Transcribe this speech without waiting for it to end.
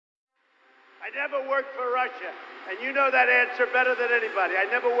never worked for Russia, and you know that answer better than anybody. I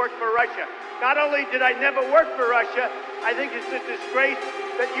never worked for Russia. Not only did I never work for Russia, I think it's a disgrace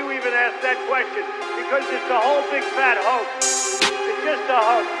that you even asked that question, because it's a whole big fat hoax. It's just a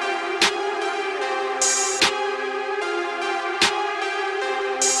hoax.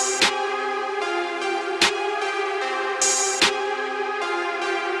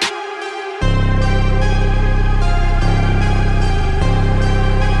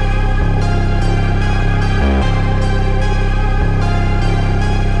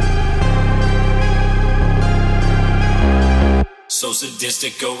 So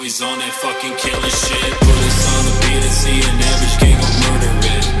sadistic, always on that fucking killing shit. Put us on the beat and see an average gang will murder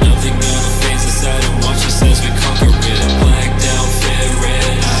it. Nothing gonna phase us out and watch us as we conquer it. Blacked out, fit,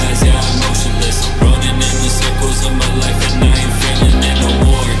 red eyes, yeah, I'm motionless. I'm running in the circles of my life and I ain't feeling it no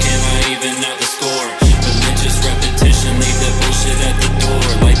more. Can I even out the score? Religious repetition, leave that bullshit at the door.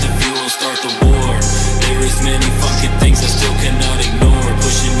 Light the fuel, start the war. There is many fucking things I still cannot ignore.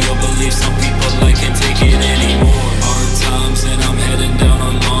 Pushing your beliefs, some people I can't take it anymore. Hard times and I'm heading down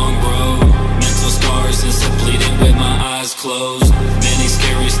a long road. Mental scars and still bleeding with my eyes closed. Many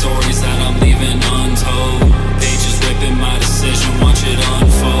scary stories that I'm leaving untold. Pages ripping my decision, watch it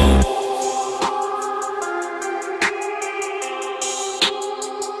unfold.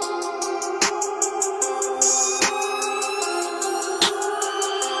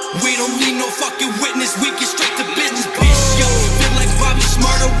 We don't need no fucking witness, we get straight to business, bitch, yo. Feel like Bobby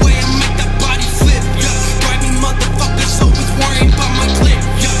Smart away and make that body flip, yo. Grimy motherfuckers always worrying about my clip,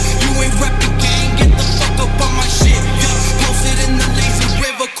 yo. You ain't reppin' gang, get the fuck up on my shit, yo. Posted in the lazy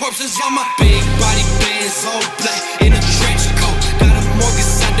river, corpses on my big body bands, all black in a trench coat. Got a mortgage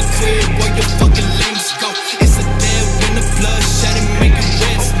inside the crib, where your fucking lanes go. It's a dead when the blood shed and make it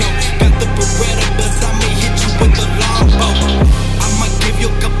red snow. Got the Beretta, but I'ma hit you with the longbow. I might give you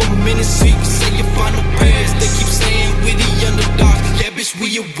a couple minutes so you can